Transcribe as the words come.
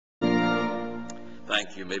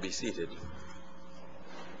Thank you. You may be seated.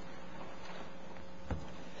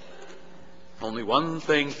 Only one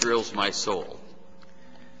thing thrills my soul.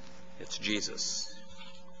 It's Jesus.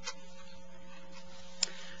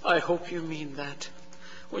 I hope you mean that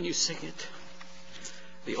when you sing it.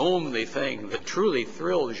 The only thing that truly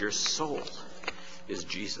thrills your soul is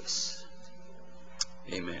Jesus.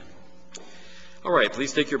 Amen. All right,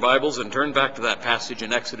 please take your Bibles and turn back to that passage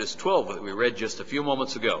in Exodus 12 that we read just a few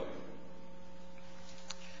moments ago.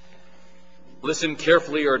 Listen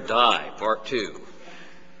carefully or die, part 2.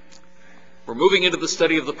 We're moving into the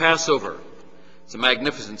study of the Passover. It's a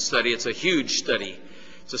magnificent study. It's a huge study.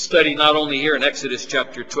 It's a study not only here in Exodus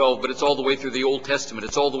chapter 12, but it's all the way through the Old Testament.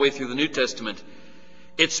 It's all the way through the New Testament.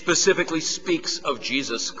 It specifically speaks of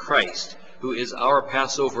Jesus Christ, who is our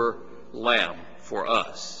Passover lamb for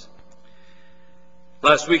us.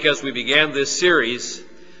 Last week, as we began this series,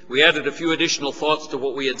 we added a few additional thoughts to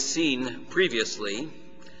what we had seen previously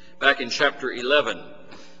back in chapter 11.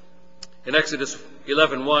 In Exodus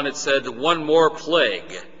 11:1, it said, "One more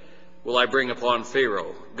plague will I bring upon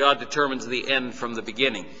Pharaoh." God determines the end from the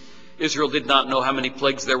beginning. Israel did not know how many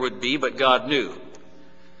plagues there would be, but God knew.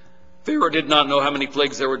 Pharaoh did not know how many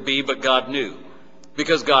plagues there would be, but God knew,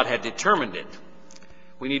 because God had determined it.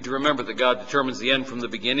 We need to remember that God determines the end from the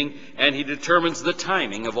beginning, and he determines the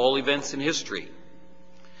timing of all events in history.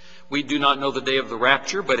 We do not know the day of the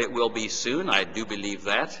rapture, but it will be soon. I do believe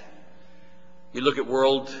that. You look at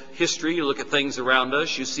world history, you look at things around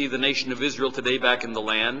us, you see the nation of Israel today back in the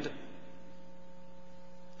land.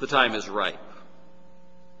 The time is ripe.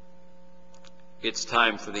 It's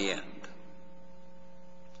time for the end.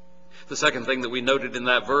 The second thing that we noted in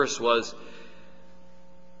that verse was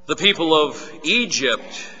the people of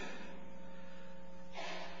Egypt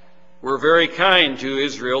were very kind to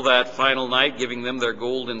Israel that final night, giving them their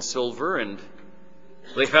gold and silver, and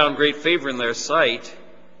they found great favor in their sight.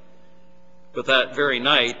 But that very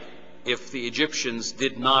night, if the Egyptians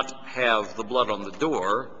did not have the blood on the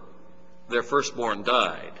door, their firstborn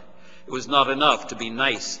died. It was not enough to be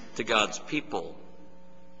nice to God's people.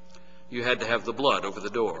 You had to have the blood over the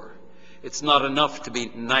door. It's not enough to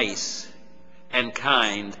be nice and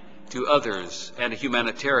kind to others and a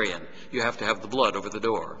humanitarian. You have to have the blood over the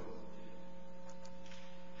door.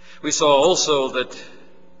 We saw also that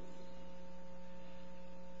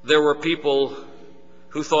there were people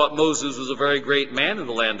who thought Moses was a very great man in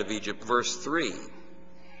the land of Egypt, verse 3.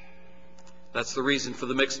 That's the reason for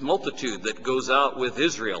the mixed multitude that goes out with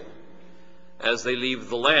Israel as they leave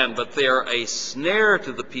the land, but they are a snare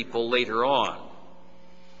to the people later on.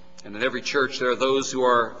 And in every church there are those who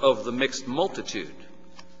are of the mixed multitude.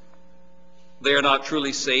 They are not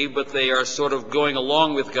truly saved, but they are sort of going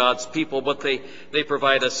along with God's people, but they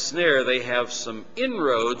provide a snare. They have some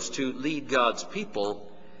inroads to lead God's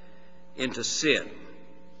people into sin.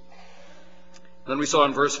 Then we saw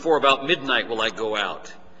in verse 4, about midnight will I go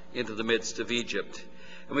out into the midst of Egypt.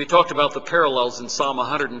 And we talked about the parallels in Psalm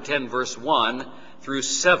 110, verse 1 through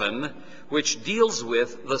 7, which deals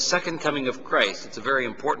with the second coming of Christ. It's a very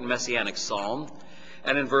important messianic psalm.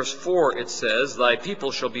 And in verse 4 it says, "Thy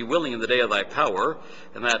people shall be willing in the day of thy power."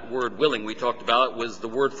 And that word willing we talked about was the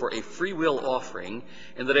word for a free will offering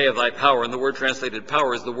in the day of thy power. And the word translated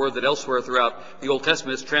power is the word that elsewhere throughout the Old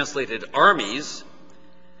Testament is translated armies.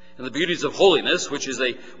 And the beauties of holiness, which is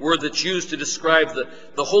a word that's used to describe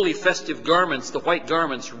the holy festive garments, the white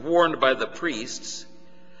garments worn by the priests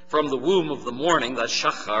from the womb of the morning, the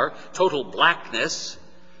shachar, total blackness,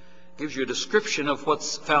 gives you a description of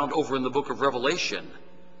what's found over in the book of Revelation.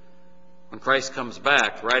 When Christ comes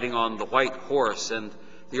back riding on the white horse and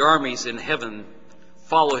the armies in heaven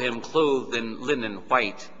follow him clothed in linen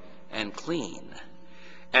white and clean.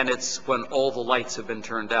 And it's when all the lights have been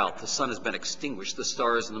turned out. The sun has been extinguished. The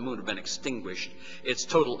stars and the moon have been extinguished. It's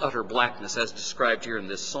total, utter blackness as described here in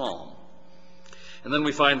this psalm. And then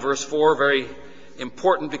we find verse 4 very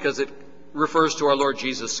important because it refers to our Lord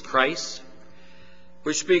Jesus Christ,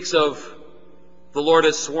 which speaks of the Lord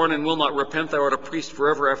has sworn and will not repent. Thou art a priest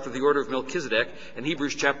forever after the order of Melchizedek. And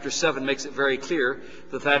Hebrews chapter 7 makes it very clear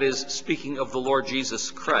that that is speaking of the Lord Jesus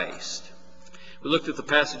Christ. We looked at the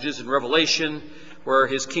passages in Revelation where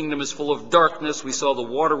his kingdom is full of darkness. We saw the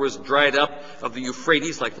water was dried up of the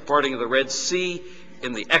Euphrates like the parting of the Red Sea.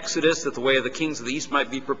 In the Exodus, that the way of the kings of the east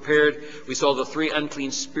might be prepared. We saw the three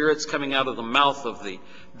unclean spirits coming out of the mouth of the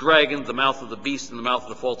dragon, the mouth of the beast, and the mouth of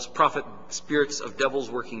the false prophet, spirits of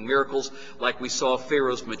devils working miracles, like we saw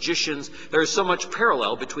Pharaoh's magicians. There is so much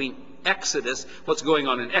parallel between Exodus, what's going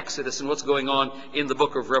on in Exodus, and what's going on in the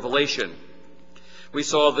book of Revelation. We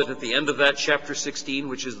saw that at the end of that chapter 16,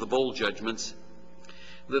 which is the bowl judgments,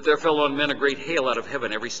 that there fell on men a great hail out of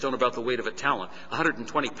heaven, every stone about the weight of a talent,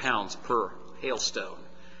 120 pounds per hailstone,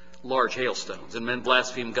 large hailstones. And men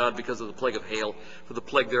blasphemed God because of the plague of hail, for the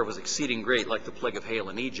plague there was exceeding great, like the plague of hail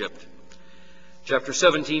in Egypt. Chapter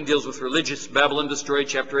 17 deals with religious Babylon destroyed.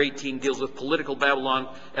 Chapter 18 deals with political Babylon,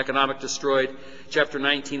 economic destroyed. Chapter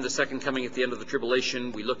 19, the second coming at the end of the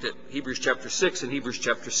tribulation. We looked at Hebrews chapter 6 and Hebrews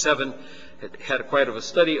chapter 7. Had quite of a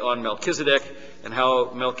study on Melchizedek and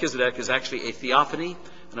how Melchizedek is actually a theophany,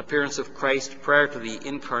 an appearance of Christ prior to the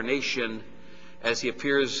incarnation, as he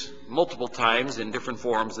appears multiple times in different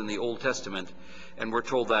forms in the Old Testament. And we're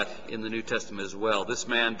told that in the New Testament as well. This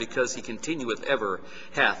man, because he continueth ever,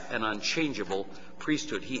 hath an unchangeable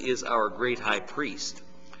priesthood. He is our great high priest.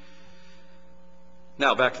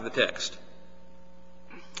 Now, back to the text.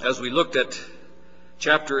 As we looked at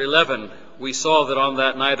chapter 11, we saw that on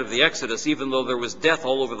that night of the Exodus, even though there was death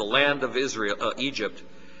all over the land of Egypt,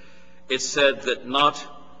 it said that not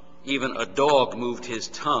even a dog moved his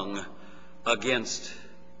tongue against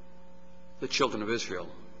the children of Israel.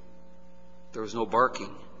 There was no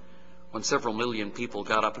barking when several million people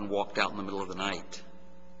got up and walked out in the middle of the night.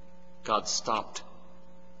 God stopped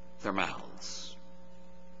their mouths.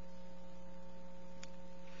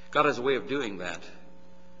 God has a way of doing that.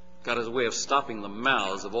 God has a way of stopping the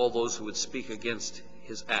mouths of all those who would speak against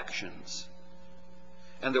his actions.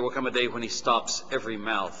 And there will come a day when he stops every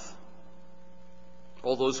mouth.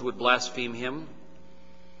 All those who would blaspheme him,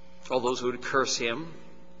 all those who would curse him,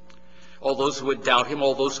 all those who would doubt him,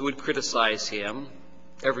 all those who would criticize him,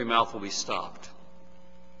 every mouth will be stopped.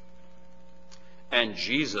 And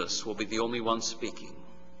Jesus will be the only one speaking.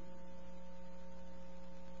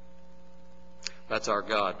 That's our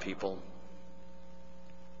God, people.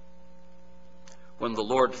 When the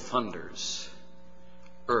Lord thunders,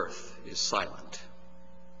 earth is silent.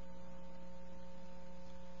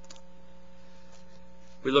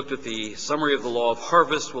 We looked at the summary of the law of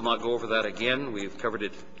harvest. We'll not go over that again. We've covered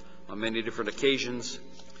it on many different occasions,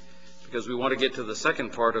 because we want to get to the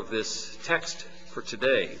second part of this text for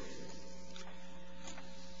today.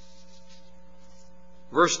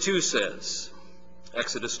 Verse 2 says,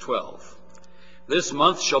 Exodus 12, "This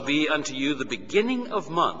month shall be unto you the beginning of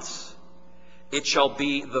months. It shall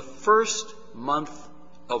be the first month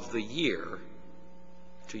of the year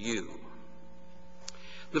to you."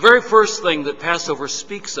 The very first thing that Passover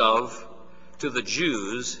speaks of to the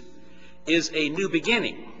Jews is a new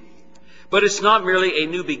beginning. But it's not merely a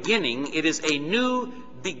new beginning, it is a new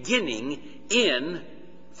beginning in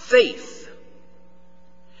faith.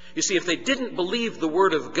 You see, if they didn't believe the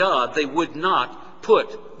Word of God, they would not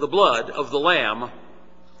put the blood of the Lamb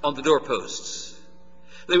on the doorposts.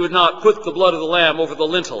 They would not put the blood of the Lamb over the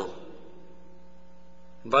lintel.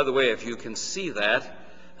 And by the way, if you can see that,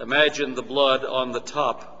 imagine the blood on the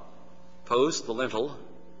top post, the lintel,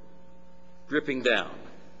 dripping down.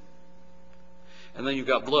 And then you've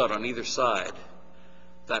got blood on either side.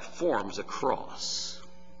 That forms a cross.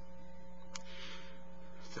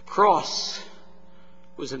 The cross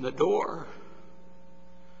was in the door.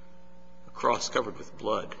 A cross covered with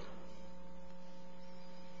blood.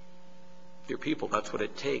 Dear people, that's what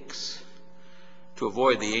it takes to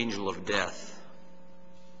avoid the angel of death.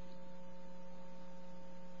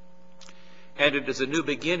 And it is a new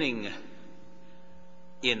beginning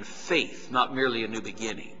in faith, not merely a new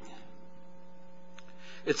beginning.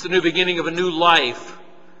 It's the new beginning of a new life,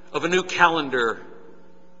 of a new calendar.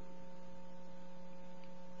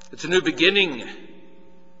 It's a new beginning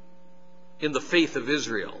in the faith of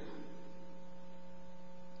Israel.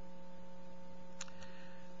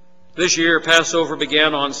 This year, Passover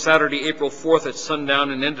began on Saturday, April 4th at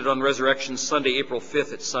sundown and ended on Resurrection Sunday, April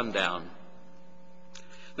 5th at sundown.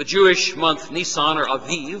 The Jewish month Nisan, or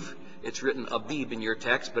Aviv, it's written Abib in your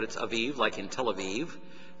text, but it's Aviv, like in Tel Aviv.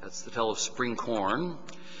 That's the tell of spring corn.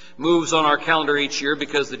 Moves on our calendar each year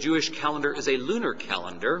because the Jewish calendar is a lunar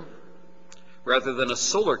calendar rather than a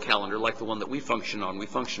solar calendar like the one that we function on. We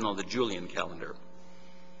function on the Julian calendar.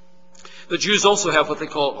 The Jews also have what they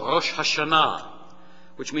call Rosh Hashanah,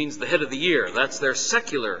 which means the head of the year. That's their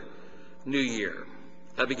secular new year.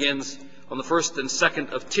 That begins on the 1st and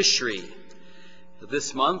 2nd of Tishri.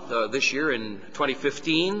 This month, this year in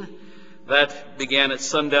 2015, that began at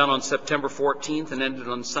sundown on September 14th and ended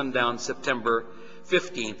on sundown September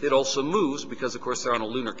 15th. It also moves because, of course, they're on a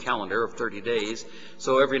lunar calendar of 30 days.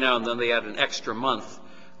 So every now and then they add an extra month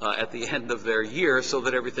at the end of their year so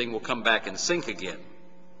that everything will come back in sync again.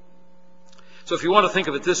 So if you want to think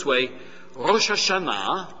of it this way, Rosh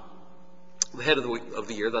Hashanah, the head of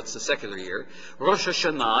the year, that's the secular year, Rosh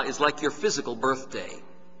Hashanah is like your physical birthday.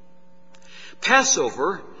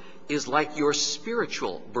 Passover is like your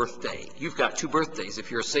spiritual birthday. You've got two birthdays.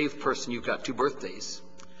 If you're a saved person, you've got two birthdays.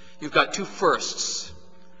 You've got two firsts.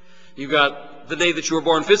 You've got the day that you were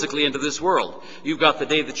born physically into this world. You've got the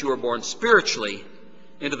day that you were born spiritually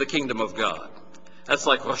into the kingdom of God. That's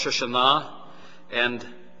like Rosh Hashanah and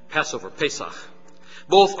Passover, Pesach.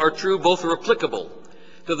 Both are true, both are applicable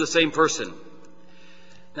to the same person.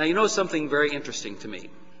 Now, you know something very interesting to me.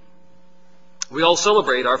 We all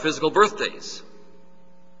celebrate our physical birthdays.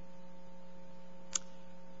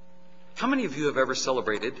 How many of you have ever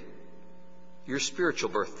celebrated your spiritual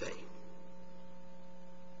birthday?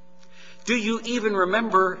 Do you even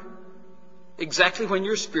remember exactly when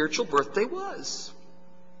your spiritual birthday was?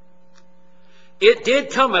 It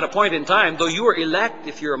did come at a point in time, though you were elect,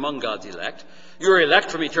 if you're among God's elect. You were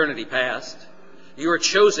elect from eternity past. You were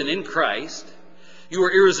chosen in Christ. You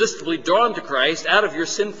were irresistibly drawn to Christ out of your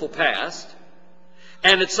sinful past.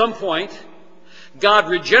 And at some point, God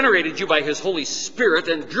regenerated you by His Holy Spirit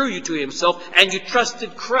and drew you to Himself, and you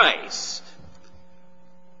trusted Christ.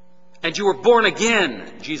 And you were born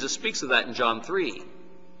again. Jesus speaks of that in John 3.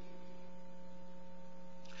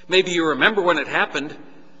 Maybe you remember when it happened.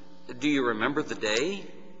 Do you remember the day?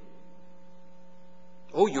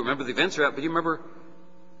 Oh, you remember the events, but do you remember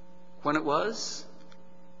when it was?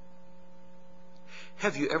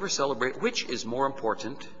 Have you ever celebrated? Which is more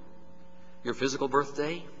important? Your physical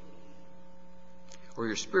birthday or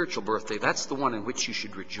your spiritual birthday? That's the one in which you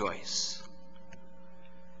should rejoice.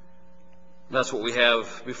 That's what we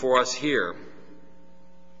have before us here.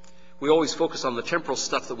 We always focus on the temporal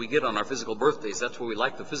stuff that we get on our physical birthdays. That's why we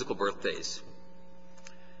like the physical birthdays.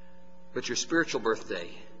 But your spiritual birthday,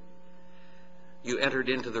 you entered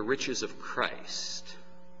into the riches of Christ,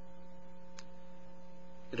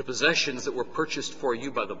 into possessions that were purchased for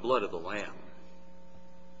you by the blood of the Lamb.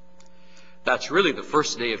 That's really the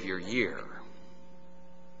first day of your year,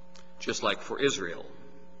 just like for Israel.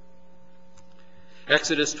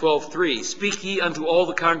 Exodus 12:3, Speak ye unto all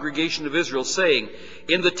the congregation of Israel, saying,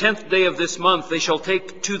 In the 10th day of this month they shall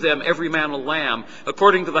take to them every man a lamb,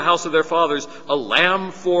 according to the house of their fathers, a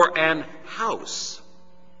lamb for an house.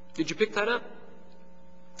 Did you pick that up?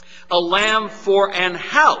 A lamb for an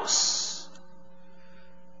house.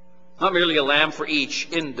 Not merely a lamb for each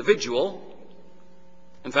individual.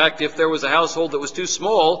 In fact, if there was a household that was too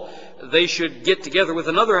small, they should get together with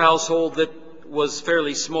another household that was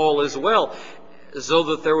fairly small as well, so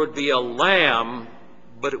that there would be a lamb,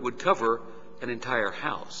 but it would cover an entire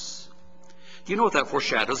house. Do you know what that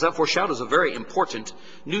foreshadows? That foreshadows a very important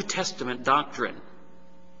New Testament doctrine.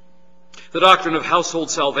 The doctrine of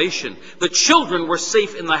household salvation. The children were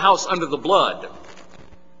safe in the house under the blood.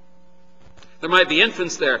 There might be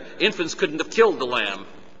infants there. Infants couldn't have killed the lamb.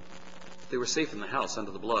 They were safe in the house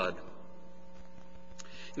under the blood.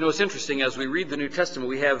 You know, it's interesting, as we read the New Testament,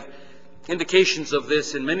 we have indications of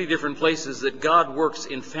this in many different places, that God works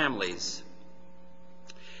in families.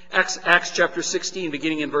 Acts chapter 16,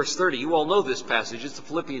 beginning in verse 30. You all know this passage. It's the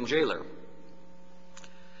Philippian jailer.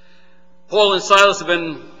 Paul and Silas have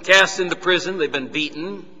been cast into prison. They've been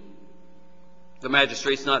beaten. The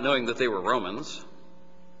magistrates not knowing that they were Romans.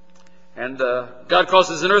 And God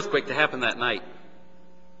causes an earthquake to happen that night.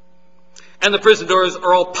 And the prison doors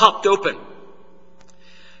are all popped open.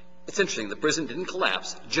 It's interesting, the prison didn't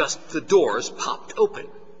collapse, just the doors popped open.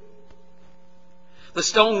 The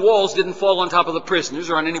stone walls didn't fall on top of the prisoners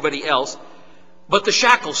or on anybody else, but the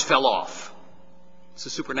shackles fell off. It's a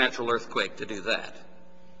supernatural earthquake to do that.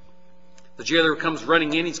 The jailer comes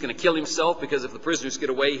running in. He's going to kill himself because if the prisoners get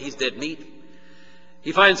away, he's dead meat.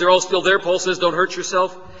 He finds they're all still there. Paul says, don't hurt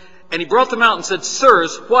yourself. And he brought them out and said,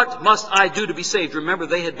 Sirs, what must I do to be saved? Remember,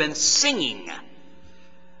 they had been singing.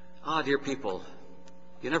 Ah, dear people,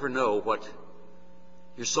 you never know what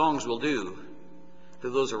your songs will do to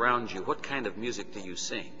those around you. What kind of music do you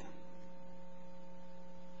sing?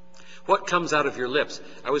 What comes out of your lips?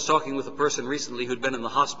 I was talking with a person recently who'd been in the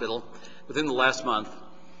hospital within the last month.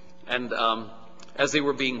 And as they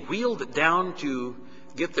were being wheeled down to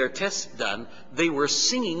get their tests done, they were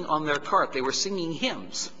singing on their cart. They were singing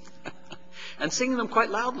hymns and singing them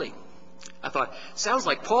quite loudly. I thought, sounds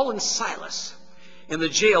like Paul and Silas in the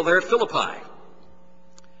jail there at Philippi.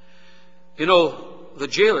 You know, the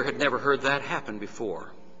jailer had never heard that happen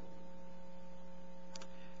before.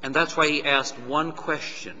 And that's why he asked one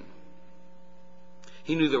question.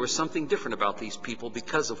 He knew there was something different about these people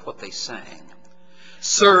because of what they sang.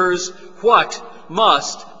 Sirs, what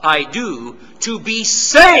must I do to be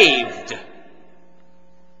saved?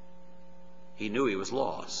 He knew he was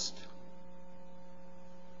lost.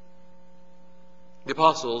 The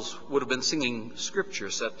apostles would have been singing scripture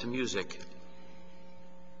set to music.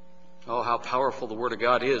 Oh, how powerful the Word of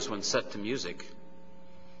God is when set to music.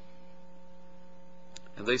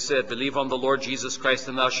 And they said, believe on the Lord Jesus Christ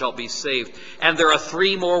and thou shalt be saved. And there are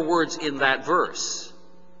 3 more words in that verse.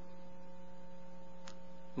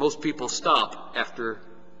 Most people stop after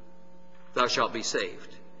thou shalt be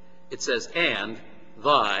saved. It says, and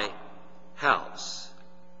thy house.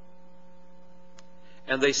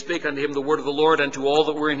 And they spake unto him the word of the Lord, and to all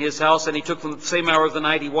that were in his house. And he took them the same hour of the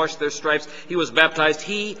night, he washed their stripes, he was baptized,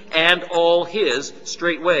 he and all his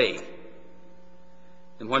straightway.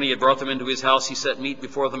 And when he had brought them into his house, he set meat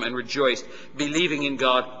before them and rejoiced, believing in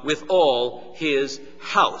God with all his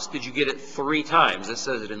house. Did you get it 3 times? It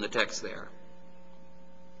says it in the text there.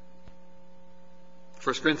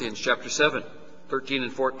 1 Corinthians chapter 7. 13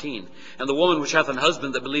 and 14. And the woman which hath an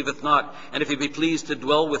husband that believeth not, and if he be pleased to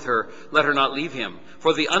dwell with her, let her not leave him.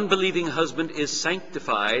 For the unbelieving husband is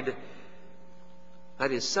sanctified,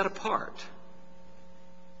 that is, set apart,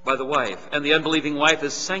 by the wife. And the unbelieving wife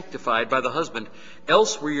is sanctified by the husband.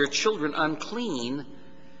 Else were your children unclean,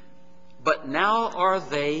 but now are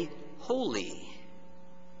they holy.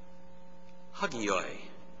 Hagioi.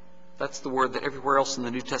 That's the word that everywhere else in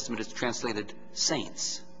the New Testament is translated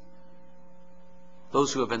saints.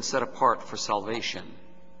 Those who have been set apart for salvation.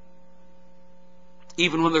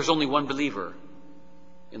 Even when there's only one believer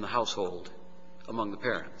in the household among the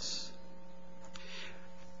parents.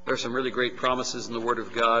 There are some really great promises in the Word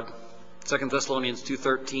of God. 2 Thessalonians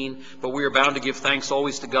 2:13, but we are bound to give thanks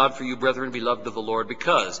always to God for you, brethren, beloved of the Lord,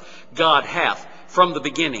 because God hath from the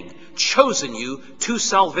beginning chosen you to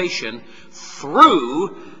salvation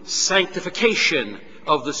through sanctification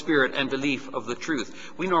of the Spirit and belief of the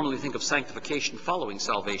truth. We normally think of sanctification following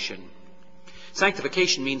salvation.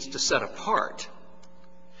 Sanctification means to set apart.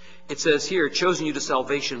 It says here, chosen you to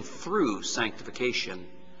salvation through sanctification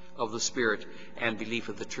of the Spirit and belief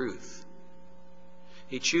of the truth.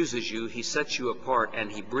 He chooses you, he sets you apart,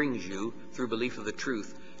 and he brings you, through belief of the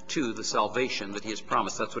truth, to the salvation that he has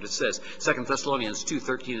promised. That's what it says. 2 Thessalonians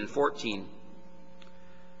 2:13 and 14.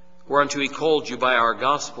 Whereunto he called you by our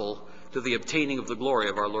gospel to the obtaining of the glory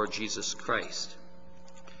of our Lord Jesus Christ.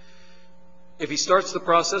 If he starts the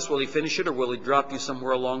process, will he finish it, or will he drop you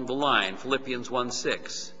somewhere along the line? Philippians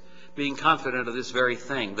 1:6. Being confident of this very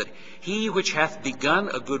thing, that he which hath begun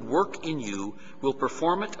a good work in you will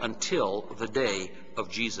perform it until the day of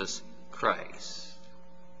Jesus Christ.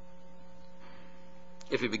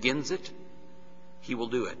 If he begins it, he will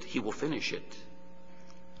do it. He will finish it.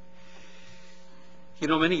 You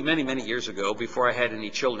know, many years ago, before I had any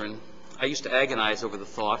children, I used to agonize over the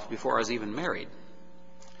thought, before I was even married,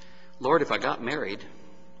 Lord, if I got married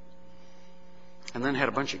and then had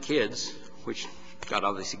a bunch of kids, which God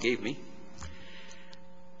obviously gave me,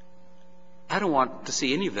 I don't want to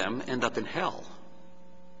see any of them end up in hell.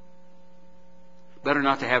 Better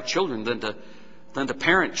not to have children than to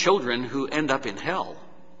parent children who end up in hell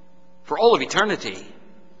for all of eternity.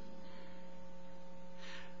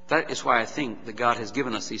 That is why I think that God has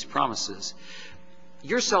given us these promises.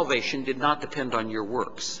 Your salvation did not depend on your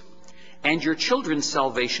works. And your children's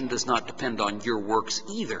salvation does not depend on your works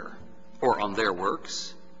either, or on their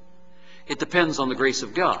works. It depends on the grace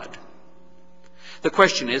of God. The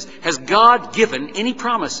question is, has God given any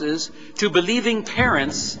promises to believing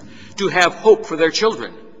parents to have hope for their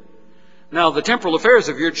children? Now, the temporal affairs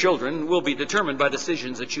of your children will be determined by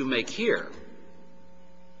decisions that you make here.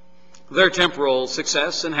 Their temporal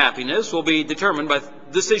success and happiness will be determined by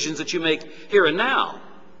decisions that you make here and now.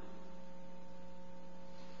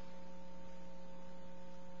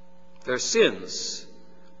 Their sins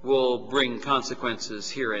will bring consequences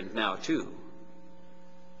here and now too.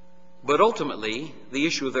 But ultimately, the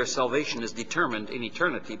issue of their salvation is determined in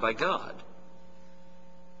eternity by God.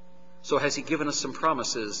 So has he given us some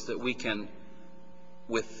promises that we can,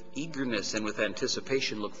 with eagerness and with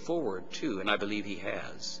anticipation, look forward to? And I believe he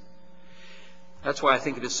has. That's why I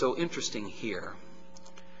think it is so interesting here,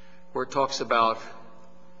 where it talks about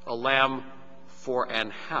a lamb for an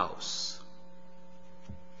house.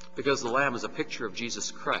 Because the lamb is a picture of Jesus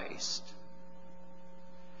Christ.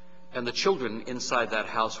 And the children inside that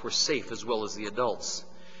house were safe as well as the adults,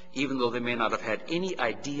 even though they may not have had any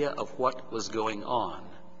idea of what was going on.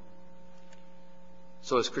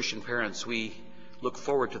 So as Christian parents, we look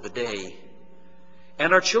forward to the day.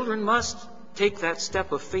 And our children must take that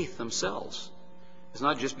step of faith themselves. It's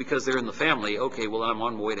not just because they're in the family, okay, well, I'm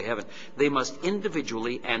on my way to heaven. They must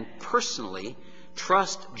individually and personally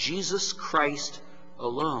trust Jesus Christ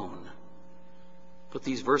alone. But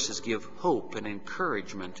these verses give hope and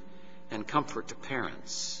encouragement and comfort to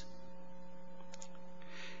parents.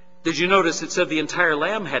 Did you notice it said the entire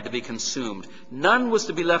lamb had to be consumed? None was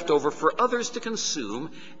to be left over for others to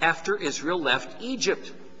consume after Israel left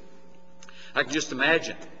Egypt. I can just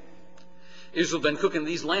imagine Israel had been cooking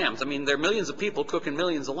these lambs. I mean, there are millions of people cooking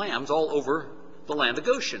millions of lambs all over the land of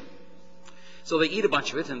Goshen. So they eat a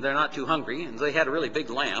bunch of it, and they're not too hungry, and they had a really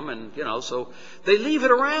big lamb, and, so they leave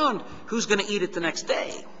it around. Who's going to eat it the next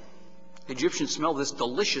day? The Egyptians smell this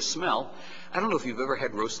delicious smell. I don't know if you've ever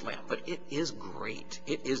had roast lamb, but it is great.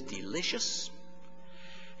 It is delicious.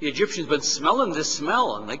 The Egyptians have been smelling this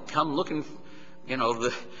smell, and they come looking,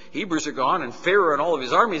 the Hebrews are gone, and Pharaoh and all of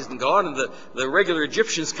his armies are gone, and the regular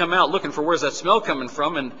Egyptians come out looking for where's that smell coming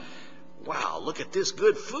from, and wow, look at this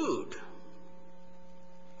good food.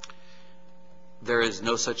 There is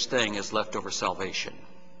no such thing as leftover salvation.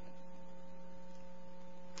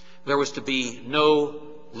 There was to be no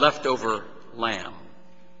leftover lamb.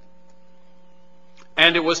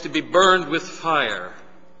 And it was to be burned with fire,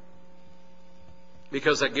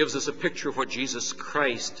 because that gives us a picture of what Jesus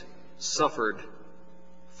Christ suffered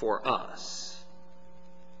for us.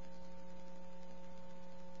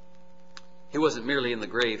 He wasn't merely in the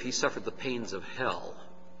grave. He suffered the pains of hell.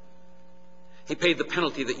 He paid the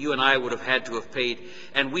penalty that you and I would have had to have paid,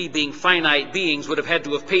 and we, being finite beings, would have had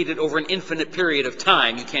to have paid it over an infinite period of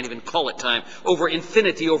time. You can't even call it time. Over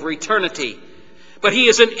infinity, over eternity. But he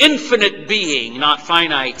is an infinite being, not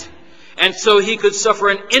finite. And so he could suffer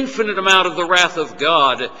an infinite amount of the wrath of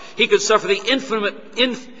God. He could suffer the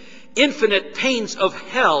infinite pains of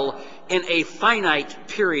hell in a finite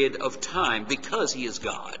period of time, because he is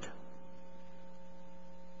God.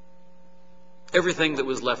 Everything that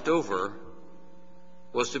was left over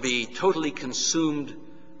was to be totally consumed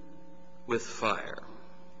with fire.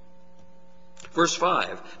 Verse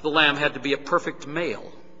 5, the lamb had to be a perfect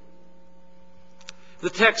male. The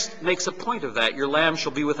text makes a point of that. Your lamb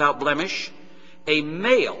shall be without blemish, a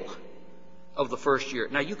male of the first year.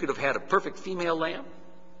 Now, you could have had a perfect female lamb.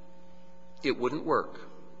 It wouldn't work.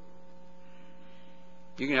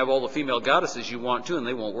 You can have all the female goddesses you want to, and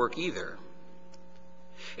they won't work either.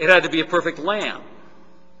 It had to be a perfect lamb.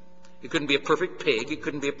 It couldn't be a perfect pig. It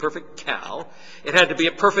couldn't be a perfect cow. It had to be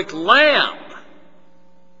a perfect lamb.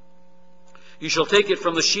 You shall take it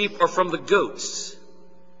from the sheep or from the goats.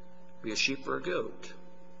 Be a sheep or a goat.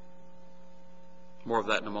 More of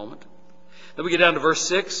that in a moment. Then we get down to verse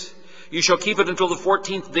 6. You shall keep it until the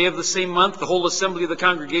 14th day of the same month. The whole assembly of the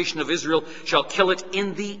congregation of Israel shall kill it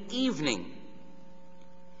in the evening.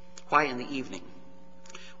 Why in the evening?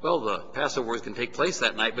 Well, the Passover is going to take place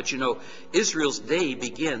that night, but Israel's day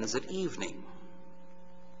begins at evening.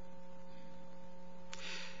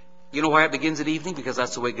 You know why it begins at evening? Because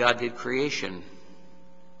that's the way God did creation.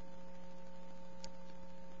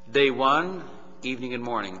 Day 1, evening and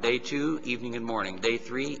morning. Day 2, evening and morning. Day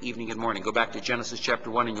 3, evening and morning. Go back to Genesis chapter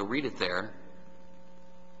 1 and you'll read it there.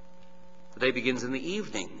 The day begins in the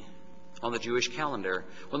evening on the Jewish calendar.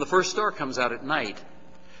 When the first star comes out at night,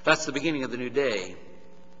 that's the beginning of the new day.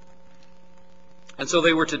 And so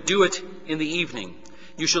they were to do it in the evening.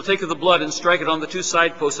 You shall take of the blood and strike it on the 2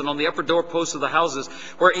 side posts and on the upper door posts of the houses,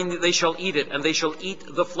 wherein they shall eat it. And they shall eat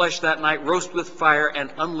the flesh that night, roast with fire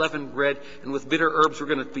and unleavened bread and with bitter herbs. We're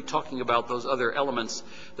going to be talking about those other elements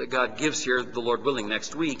that God gives here, the Lord willing,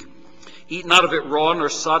 next week. Eat not of it raw, nor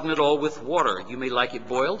sodden it all with water. You may like it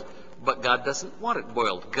boiled, but God doesn't want it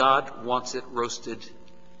boiled. God wants it roasted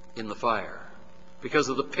in the fire, because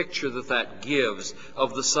of the picture that gives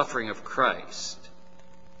of the suffering of Christ.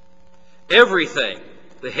 Everything,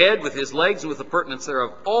 the head with his legs and with the pertinence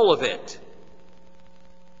thereof, all of it.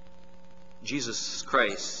 Jesus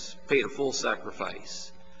Christ paid a full sacrifice,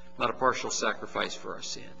 not a partial sacrifice for our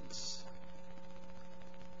sins.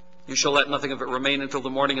 You shall let nothing of it remain until the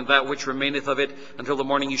morning, and that which remaineth of it until the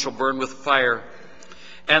morning you shall burn with fire.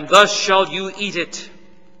 And thus shall you eat it.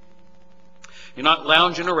 You're not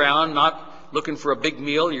lounging around, not looking for a big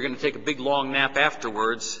meal. You're going to take a big long nap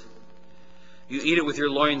afterwards. You eat it with your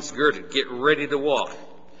loins girded. Get ready to walk.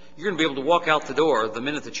 You're going to be able to walk out the door the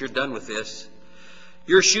minute that you're done with this.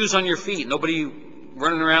 Your shoes on your feet. Nobody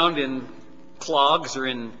running around in clogs or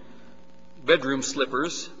in bedroom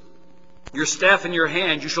slippers. Your staff in your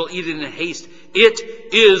hand. You shall eat it in haste.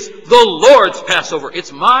 It is the Lord's Passover.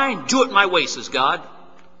 It's mine. Do it my way, says God.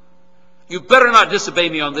 You better not disobey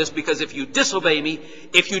me on this, because if you disobey me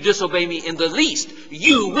in the least,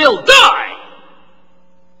 you will die.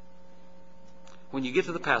 When you get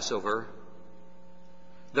to the Passover,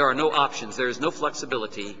 there are no options. There is no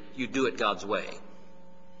flexibility. You do it God's way.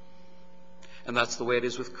 And that's the way it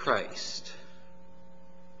is with Christ.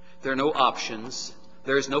 There are no options.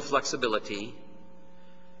 There is no flexibility.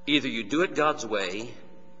 Either you do it God's way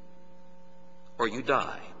or you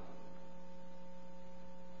die.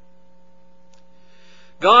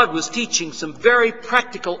 God was teaching some very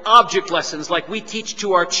practical object lessons like we teach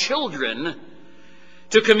to our children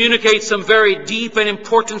to communicate some very deep and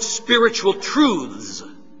important spiritual truths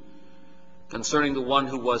concerning the one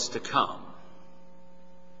who was to come.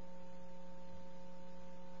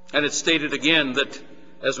 And it's stated again that,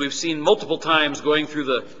 as we've seen multiple times going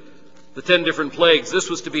through the 10 different plagues, this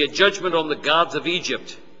was to be a judgment on the gods of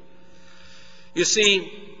Egypt. You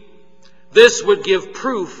see, this would give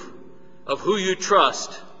proof of who you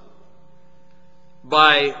trust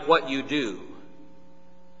by what you do.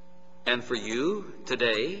 And for you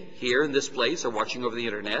today, here in this place or watching over the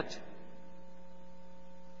internet,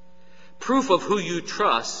 proof of who you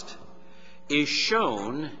trust is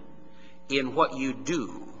shown in what you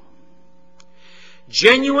do.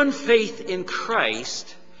 Genuine faith in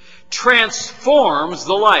Christ transforms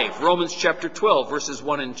the life. Romans chapter 12, verses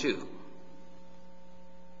 1 and 2.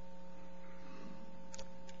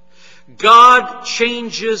 God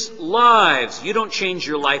changes lives. You don't change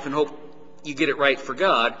your life and hope you get it right for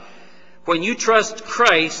God. When you trust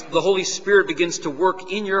Christ, the Holy Spirit begins to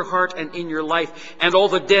work in your heart and in your life, and all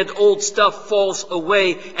the dead old stuff falls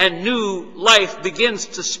away, and new life begins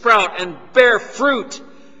to sprout and bear fruit.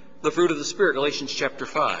 The fruit of the Spirit, Galatians chapter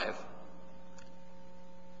 5.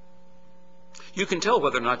 You can tell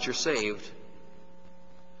whether or not you're saved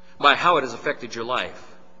by how it has affected your life.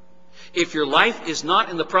 If your life is not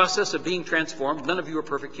in the process of being transformed, none of you are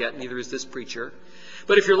perfect yet, neither is this preacher.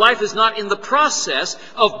 But if your life is not in the process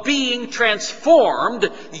of being transformed,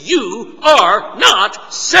 you are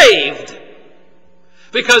not saved.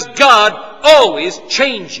 Because God always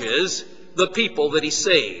changes the people that He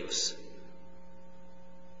saves.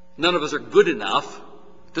 None of us are good enough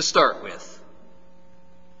to start with.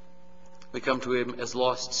 We come to Him as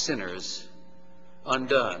lost sinners,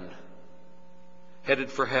 undone,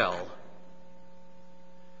 headed for hell.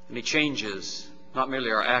 And He changes not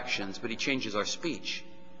merely our actions, but He changes our speech.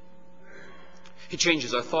 He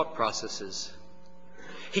changes our thought processes.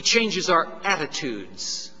 He changes our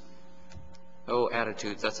attitudes. Oh,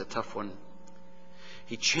 attitudes, that's a tough one.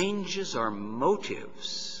 He changes our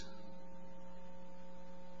motives.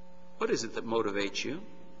 What is it that motivates you?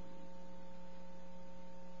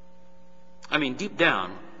 I mean, deep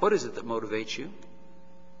down, what is it that motivates you?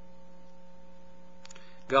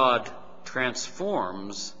 God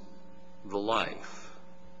transforms the life.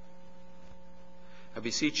 I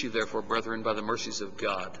beseech you, therefore, brethren, by the mercies of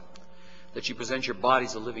God, that you present your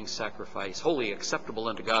bodies a living sacrifice, wholly acceptable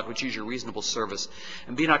unto God, which is your reasonable service.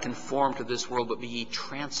 And be not conformed to this world, but be ye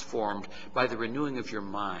transformed by the renewing of your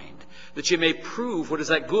mind, that ye may prove what is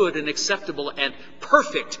that good and acceptable and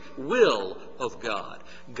perfect will of God.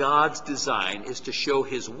 God's design is to show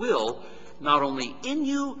His will not only in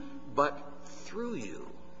you, but through you.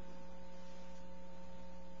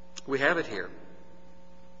 We have it here.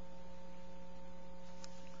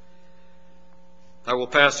 I will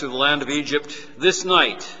pass through the land of Egypt this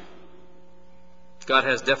night. God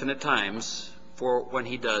has definite times for when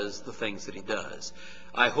He does the things that He does.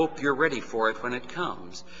 I hope you're ready for it when it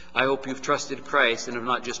comes. I hope you've trusted Christ and have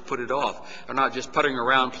not just put it off, or not just puttering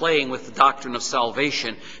around playing with the doctrine of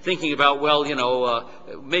salvation, thinking about, well,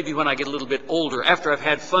 maybe when I get a little bit older, after I've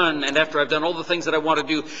had fun and after I've done all the things that I want to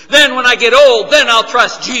do, then when I get old, then I'll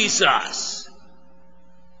trust Jesus.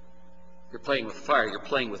 You're playing with fire. You're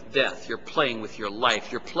playing with death. You're playing with your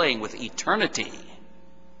life. You're playing with eternity.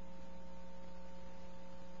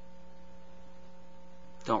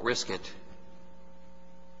 Don't risk it.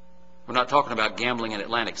 We're not talking about gambling in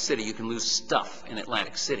Atlantic City. You can lose stuff in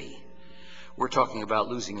Atlantic City. We're talking about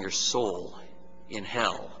losing your soul in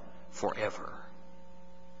hell forever.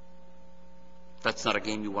 That's not a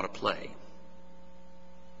game you want to play.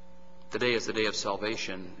 Today is the day of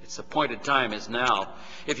salvation. Its appointed time is now.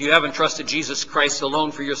 If you haven't trusted Jesus Christ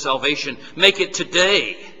alone for your salvation, make it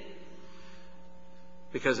today.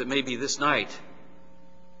 Because it may be this night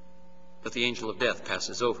that the angel of death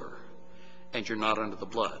passes over and you're not under the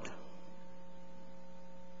blood.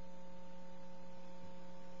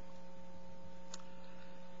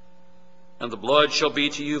 And the blood shall be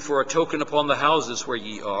to you for a token upon the houses where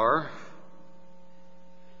ye are.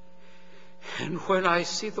 And when I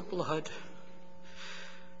see the blood,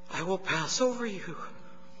 I will pass over you.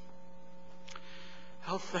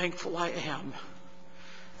 How thankful I am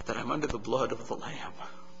that I'm under the blood of the Lamb.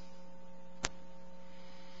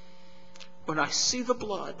 When I see the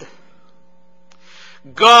blood,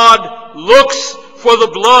 God looks for the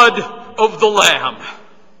blood of the Lamb.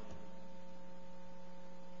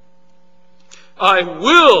 I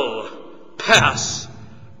will pass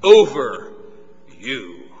over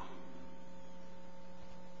you.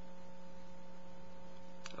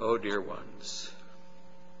 Oh, dear ones,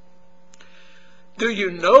 Do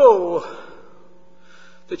you know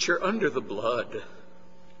that you're under the blood?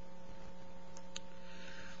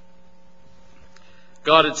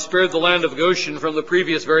 God had spared the land of Goshen from the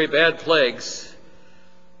previous very bad plagues,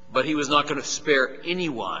 but he was not going to spare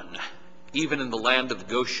anyone, even in the land of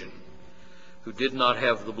Goshen, who did not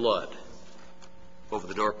have the blood over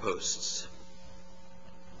the doorposts.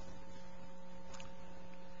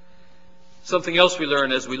 Something else we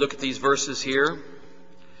learn as we look at these verses here.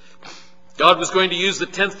 God was going to use the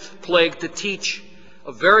 10th plague to teach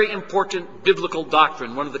a very important biblical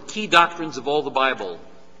doctrine, one of the key doctrines of all the Bible.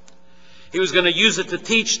 He was going to use it to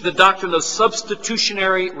teach the doctrine of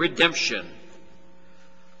substitutionary redemption.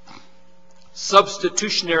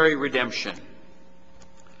 Substitutionary redemption.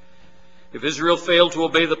 If Israel failed to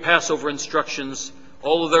obey the Passover instructions,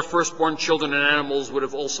 all of their firstborn children and animals would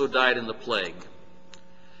have also died in the plague.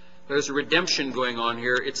 There's a redemption going on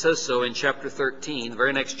here. It says so in chapter 13, the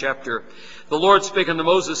very next chapter. The Lord spake unto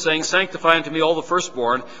Moses, saying, Sanctify unto me all the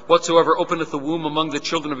firstborn, whatsoever openeth the womb among the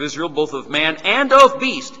children of Israel, both of man and of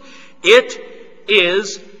beast. It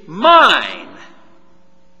is mine.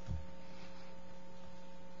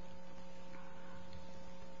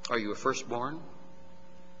 Are you a firstborn?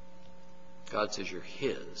 God says you're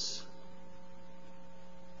his.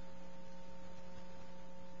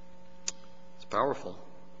 It's powerful.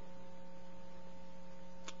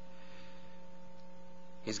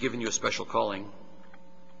 He's given you a special calling.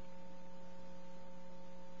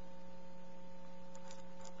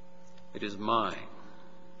 It is mine.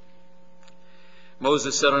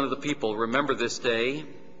 Moses said unto the people, Remember this day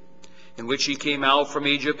in which ye came out from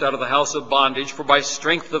Egypt, out of the house of bondage, for by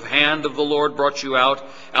strength of hand of the Lord brought you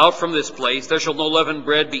out from this place. There shall no leavened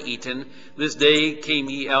bread be eaten. This day came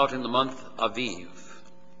ye out in the month Aviv.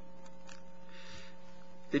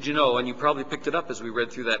 Did you know, and you probably picked it up as we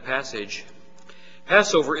read through that passage,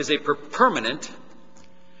 Passover is a permanent,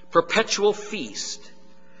 perpetual feast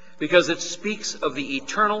because it speaks of the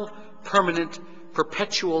eternal, permanent,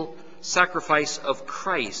 perpetual sacrifice of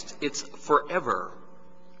Christ. It's forever.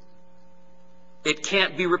 It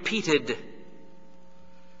can't be repeated.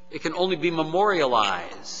 It can only be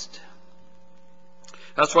memorialized.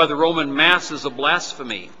 That's why the Roman Mass is a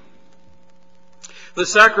blasphemy. The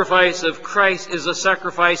sacrifice of Christ is a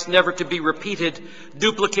sacrifice never to be repeated,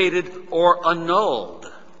 duplicated, or annulled.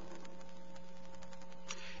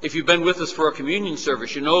 If you've been with us for a communion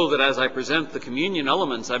service, you know that as I present the communion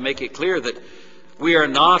elements, I make it clear that we are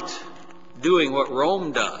not doing what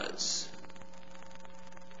Rome does.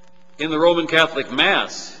 In the Roman Catholic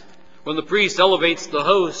Mass, when the priest elevates the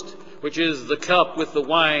host, which is the cup with the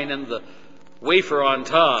wine and the wafer on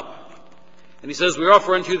top, and he says, we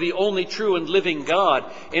offer unto you the only true and living God.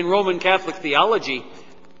 In Roman Catholic theology,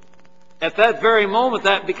 at that very moment,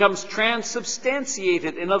 that becomes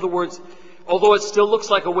transubstantiated. In other words, although it still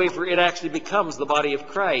looks like a wafer, it actually becomes the body of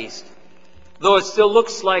Christ. Though it still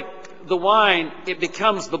looks like the wine, it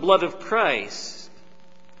becomes the blood of Christ.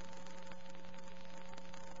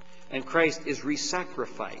 And Christ is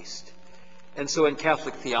re-sacrificed. And so in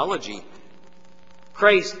Catholic theology,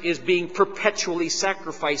 Christ is being perpetually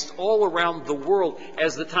sacrificed all around the world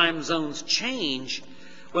as the time zones change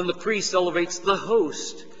when the priest elevates the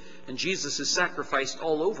host and Jesus is sacrificed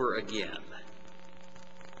all over again.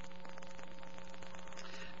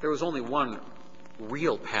 There was only one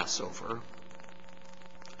real Passover.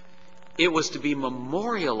 It was to be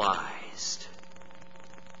memorialized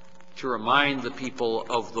to remind the people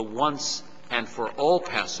of the once and for all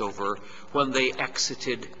Passover when they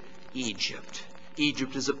exited Egypt.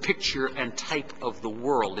 Egypt is a picture and type of the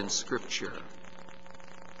world in Scripture.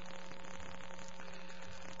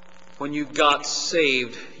 When you got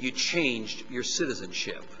saved, you changed your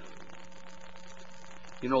citizenship.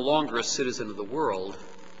 You're no longer a citizen of the world.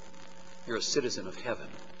 You're a citizen of heaven.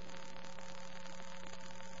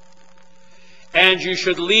 And you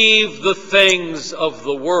should leave the things of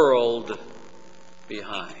the world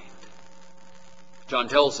behind. John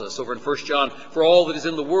tells us over in 1 John, For all that is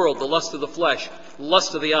in the world, the lust of the flesh, the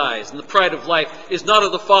lust of the eyes, and the pride of life, is not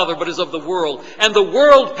of the Father, but is of the world. And the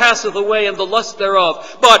world passeth away, and the lust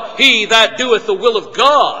thereof. But he that doeth the will of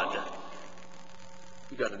God,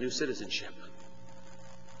 you got a new citizenship,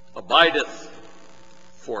 abideth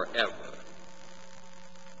forever.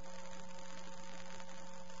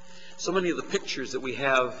 So many of the pictures that we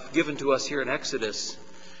have given to us here in Exodus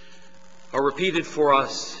are repeated for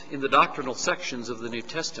us in the doctrinal sections of the New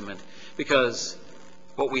Testament, because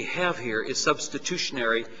what we have here is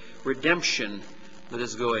substitutionary redemption that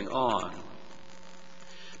is going on.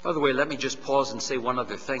 By the way, let me just pause and say one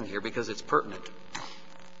other thing here because it's pertinent.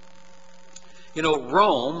 You know,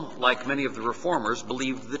 Rome, like many of the reformers,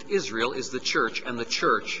 believed that Israel is the church and the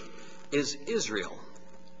church is Israel.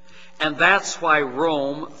 And that's why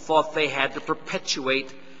Rome thought they had to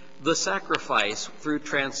perpetuate the sacrifice through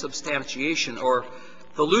transubstantiation, or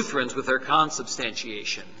the Lutherans with their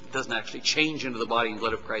consubstantiation. It doesn't actually change into the body and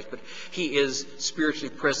blood of Christ, but he is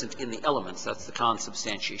spiritually present in the elements. That's the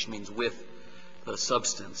consubstantiation, means with the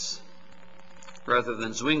substance. Rather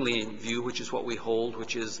than Zwinglian view, which is what we hold,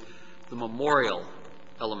 which is the memorial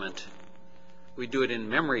element. We do it in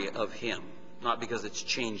memory of him, not because it's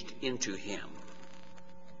changed into him.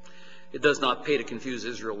 It does not pay to confuse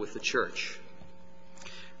Israel with the church.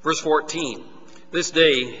 Verse 14, this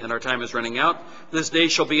day, and our time is running out, this day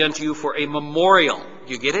shall be unto you for a memorial.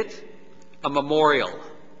 You get it? A memorial.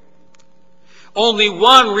 Only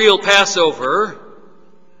one real Passover,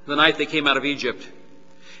 the night they came out of Egypt.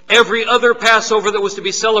 Every other Passover that was to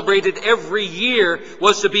be celebrated every year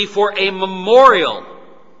was to be for a memorial.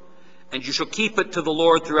 And you shall keep it to the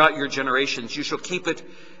Lord throughout your generations. You shall keep it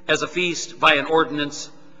as a feast by an ordinance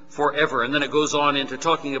forever. And then it goes on into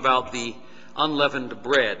talking about the unleavened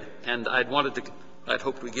bread. And I'd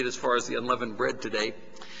hoped we'd get as far as the unleavened bread today.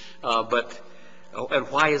 And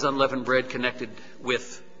why is unleavened bread connected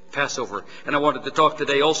with Passover? And I wanted to talk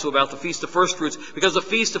today also about the Feast of First Fruits, because the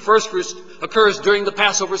Feast of First Fruits occurs during the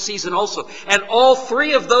Passover season also. And all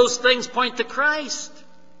three of those things point to Christ.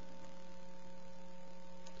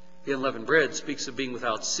 The unleavened bread speaks of being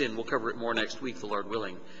without sin. We'll cover it more next week, the Lord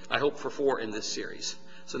willing. I hope for 4 in this series.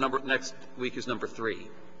 So next week is number 3.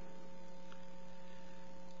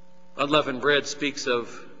 Unleavened bread speaks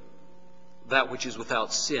of that which is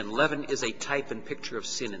without sin. Leaven is a type and picture of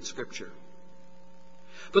sin in Scripture.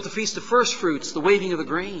 But the Feast of First Fruits, the waving of the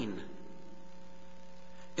grain,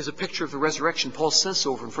 is a picture of the resurrection. Paul says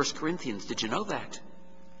so over in 1 Corinthians. Did you know that?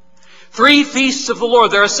 3 feasts of the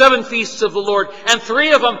Lord. There are 7 feasts of the Lord, and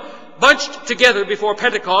 3 of them bunched together before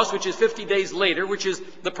Pentecost, which is 50 days later, which is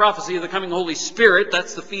the prophecy of the coming Holy Spirit.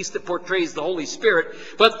 That's the feast that portrays the Holy Spirit.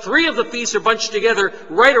 But 3 of the feasts are bunched together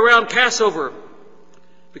right around Passover,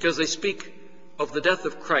 because they speak of the death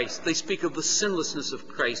of Christ. They speak of the sinlessness of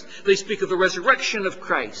Christ. They speak of the resurrection of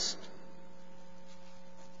Christ.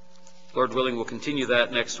 Lord willing, we'll continue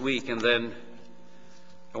that next week. And then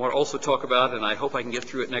I want to also talk about, and I hope I can get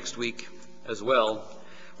through it next week as well,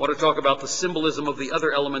 I want to talk about the symbolism of the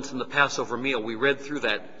other elements in the Passover meal. We read through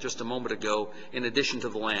that just a moment ago, in addition to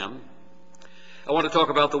the lamb. I want to talk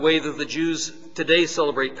about the way that the Jews today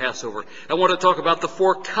celebrate Passover. I want to talk about the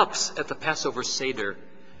 4 cups at the Passover Seder,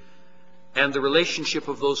 and the relationship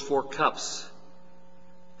of those 4 cups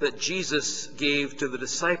that Jesus gave to the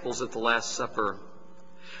disciples at the Last Supper.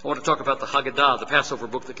 I want to talk about the Haggadah, the Passover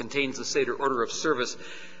book that contains the Seder order of service.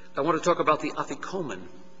 I want to talk about the Afikomen.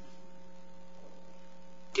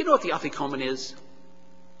 Do you know what the Afikomen is?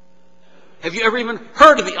 Have you ever even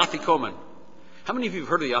heard of the Afikomen? How many of you have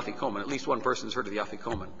heard of the Afikomen? At least one person has heard of the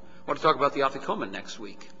Afikomen. I want to talk about the Afikomen next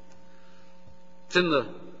week. It's in the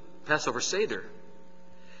Passover Seder.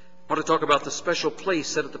 I want to talk about the special place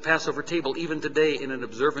set at the Passover table, even today in an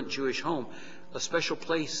observant Jewish home. A special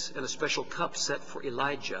place and a special cup set for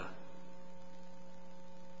Elijah.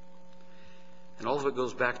 And all of it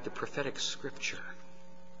goes back to prophetic Scripture.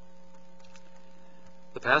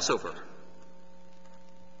 The Passover.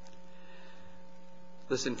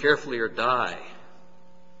 Listen carefully or die.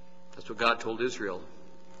 That's what God told Israel.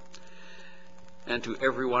 And to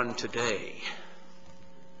everyone today.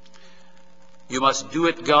 You must do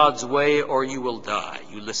it God's way or you will die.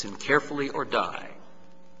 You listen carefully or die.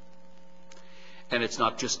 And it's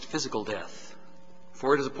not just physical death.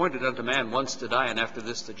 For it is appointed unto man once to die, and after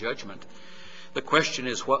this the judgment. The question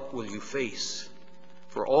is, what will you face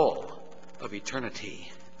for all of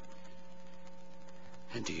eternity?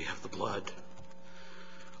 And do you have the blood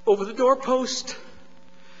over the doorpost,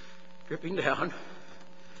 dripping down,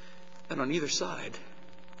 and on either side?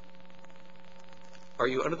 Are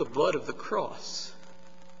you under the blood of the cross?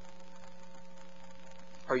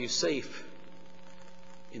 Are you safe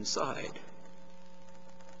inside?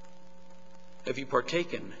 Have you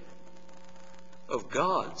partaken of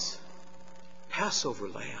God's Passover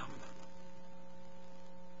lamb?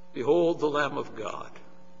 Behold the Lamb of God,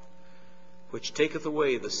 which taketh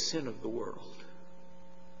away the sin of the world.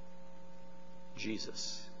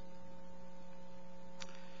 Jesus.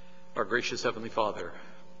 Our gracious Heavenly Father,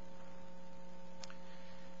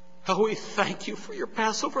 how we thank you for your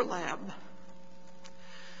Passover lamb,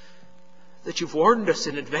 that you've warned us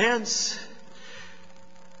in advance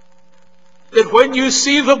that when you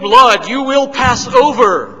see the blood, you will pass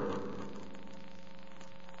over,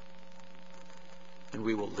 and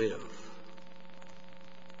we will live.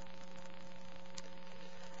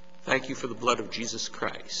 Thank you for the blood of Jesus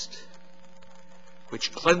Christ,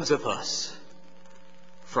 which cleanseth us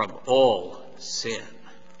from all sin.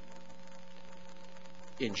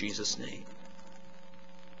 In Jesus' name,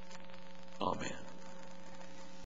 amen.